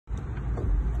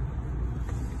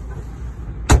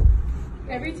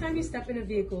Every time you step in a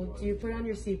vehicle, do you put on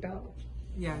your seatbelt?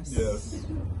 Yes. Yes.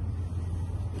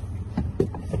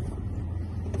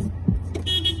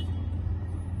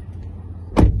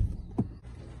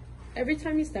 Every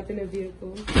time you step in a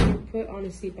vehicle, do you put on a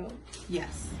seatbelt?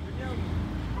 Yes.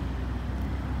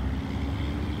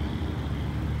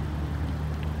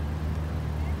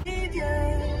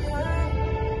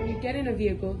 When you get in a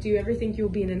vehicle, do you ever think you will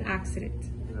be in an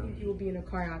accident? No. You will be in a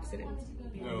car accident?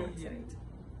 No.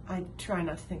 I try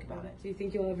not to think about it. Do you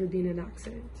think you'll ever be in an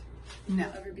accident?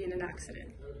 No. Ever be in an accident?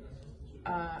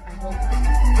 I hope.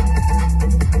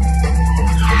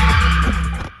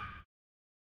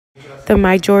 The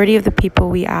majority of the people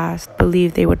we asked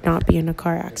believed they would not be in a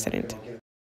car accident.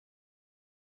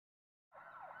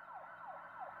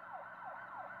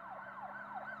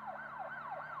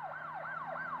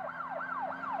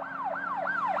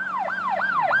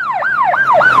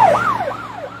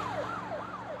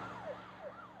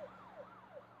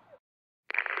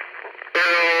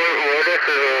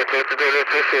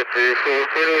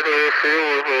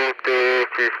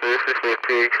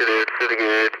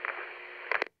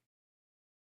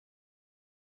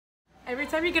 Every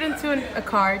time you get into a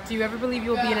car, do you ever believe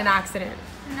you will be in an accident?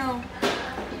 No.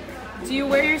 Do you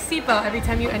wear your seatbelt every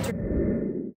time you enter?